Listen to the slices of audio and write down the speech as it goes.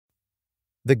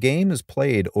The game is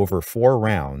played over 4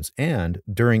 rounds, and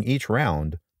during each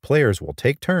round, players will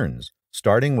take turns,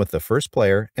 starting with the first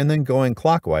player and then going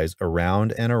clockwise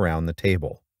around and around the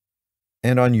table.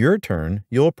 And on your turn,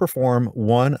 you'll perform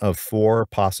one of 4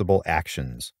 possible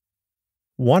actions.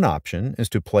 One option is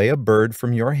to play a bird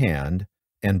from your hand,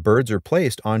 and birds are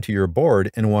placed onto your board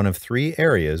in one of 3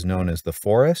 areas known as the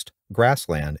forest,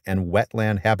 grassland, and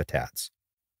wetland habitats.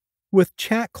 With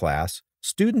Chat Class,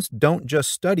 students don't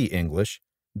just study English,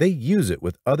 they use it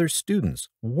with other students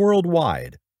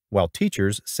worldwide, while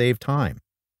teachers save time.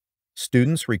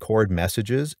 Students record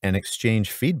messages and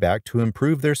exchange feedback to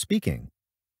improve their speaking.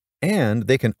 And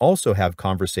they can also have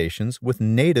conversations with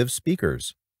native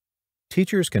speakers.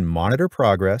 Teachers can monitor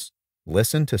progress,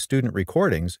 listen to student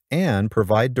recordings, and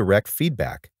provide direct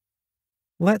feedback.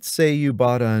 Let's say you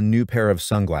bought a new pair of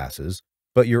sunglasses,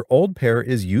 but your old pair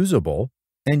is usable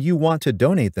and you want to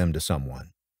donate them to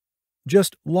someone.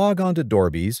 Just log on to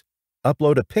Dorby's,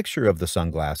 upload a picture of the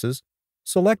sunglasses,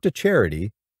 select a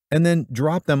charity, and then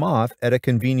drop them off at a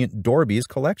convenient Dorby's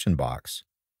collection box.